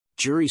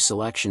Jury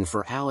selection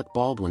for Alec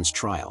Baldwin's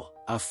trial,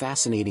 a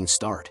fascinating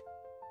start.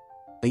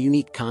 A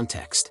unique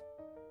context.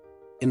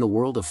 In the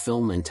world of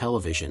film and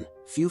television,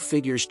 few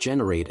figures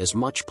generate as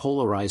much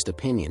polarized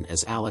opinion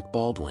as Alec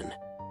Baldwin.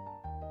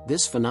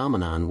 This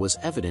phenomenon was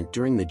evident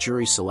during the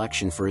jury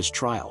selection for his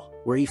trial,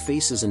 where he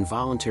faces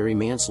involuntary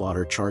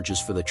manslaughter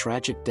charges for the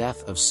tragic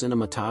death of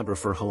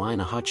cinematographer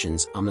Halyna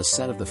Hutchins on the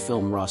set of the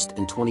film Rust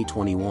in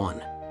 2021.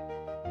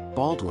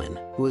 Baldwin,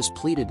 who has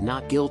pleaded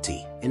not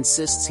guilty,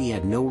 insists he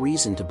had no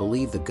reason to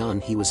believe the gun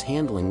he was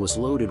handling was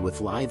loaded with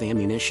live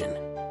ammunition.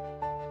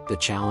 The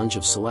challenge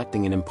of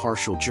selecting an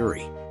impartial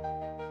jury.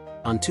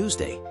 On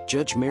Tuesday,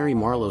 Judge Mary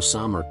Marlowe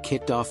Sommer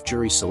kicked off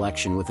jury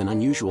selection with an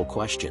unusual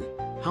question: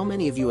 how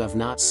many of you have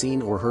not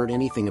seen or heard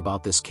anything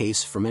about this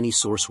case from any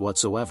source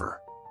whatsoever?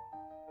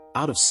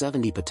 Out of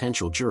 70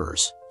 potential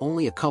jurors,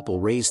 only a couple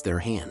raised their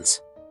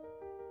hands.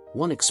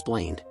 One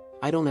explained,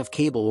 "I don't have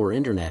cable or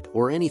internet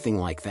or anything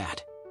like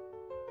that."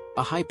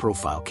 A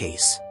high-profile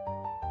case.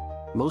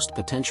 Most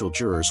potential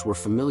jurors were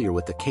familiar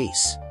with the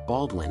case.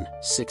 Baldwin,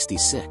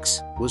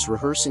 66, was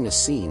rehearsing a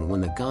scene when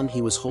the gun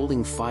he was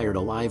holding fired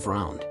a live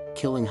round,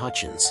 killing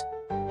Hutchins.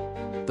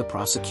 The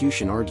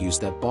prosecution argues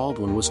that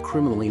Baldwin was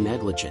criminally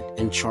negligent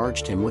and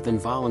charged him with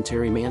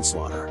involuntary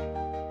manslaughter.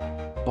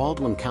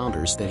 Baldwin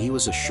counters that he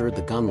was assured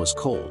the gun was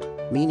cold,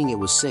 meaning it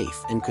was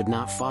safe and could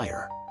not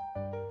fire.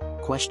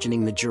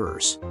 Questioning the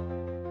jurors.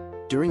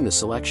 During the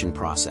selection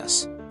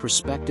process,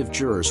 prospective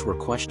jurors were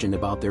questioned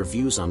about their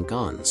views on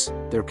guns,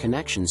 their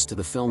connections to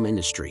the film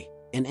industry,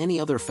 and any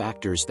other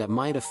factors that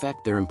might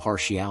affect their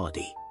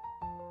impartiality.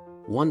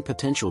 One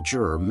potential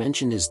juror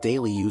mentioned his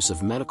daily use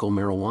of medical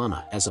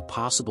marijuana as a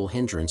possible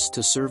hindrance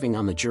to serving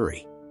on the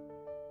jury.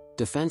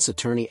 Defense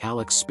attorney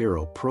Alex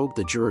Spiro probed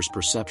the jurors'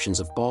 perceptions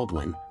of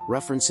Baldwin,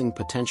 referencing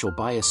potential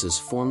biases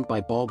formed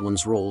by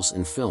Baldwin's roles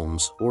in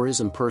films or his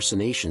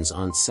impersonations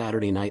on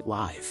Saturday Night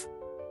Live.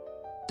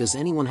 "Does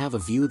anyone have a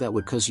view that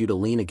would cause you to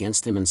lean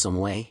against him in some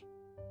way?"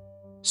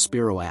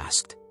 Spiro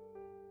asked.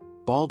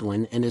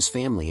 Baldwin and his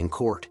family in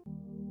court.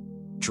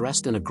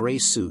 Dressed in a gray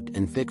suit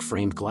and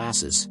thick-framed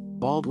glasses,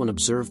 Baldwin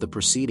observed the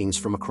proceedings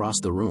from across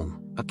the room,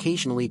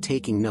 occasionally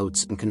taking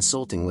notes and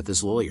consulting with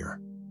his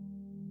lawyer.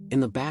 In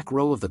the back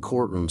row of the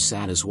courtroom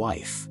sat his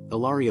wife,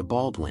 Hilaria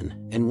Baldwin,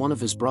 and one of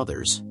his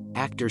brothers,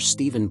 actor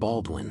Stephen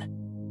Baldwin.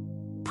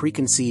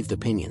 Preconceived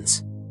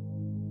opinions.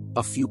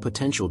 A few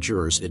potential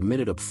jurors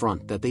admitted up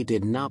front that they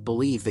did not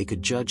believe they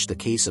could judge the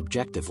case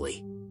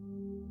objectively.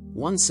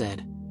 One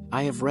said,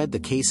 "I have read the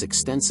case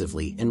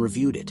extensively and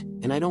reviewed it,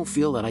 and I don't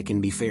feel that I can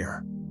be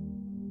fair."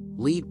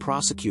 Lead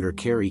prosecutor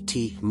Carrie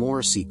T.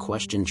 Morrissey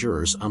questioned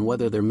jurors on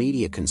whether their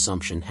media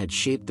consumption had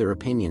shaped their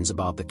opinions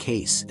about the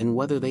case and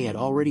whether they had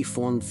already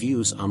formed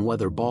views on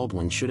whether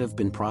Baldwin should have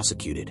been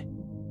prosecuted.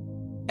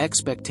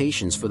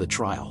 Expectations for the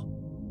trial.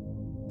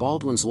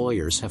 Baldwin's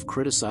lawyers have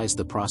criticized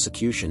the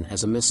prosecution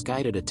as a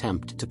misguided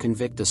attempt to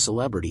convict a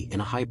celebrity in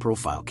a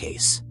high-profile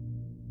case.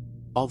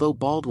 Although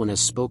Baldwin has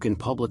spoken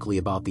publicly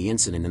about the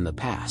incident in the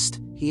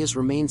past, he has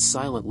remained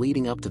silent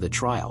leading up to the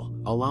trial,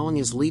 allowing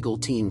his legal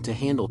team to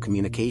handle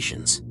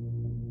communications.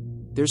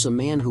 "There's a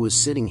man who is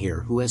sitting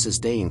here who has his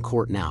day in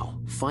court now,"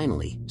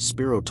 finally,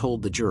 Spiro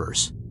told the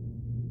jurors.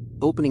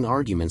 Opening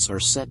arguments are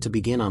set to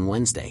begin on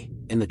Wednesday,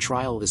 and the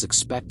trial is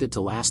expected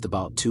to last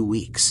about 2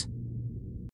 weeks.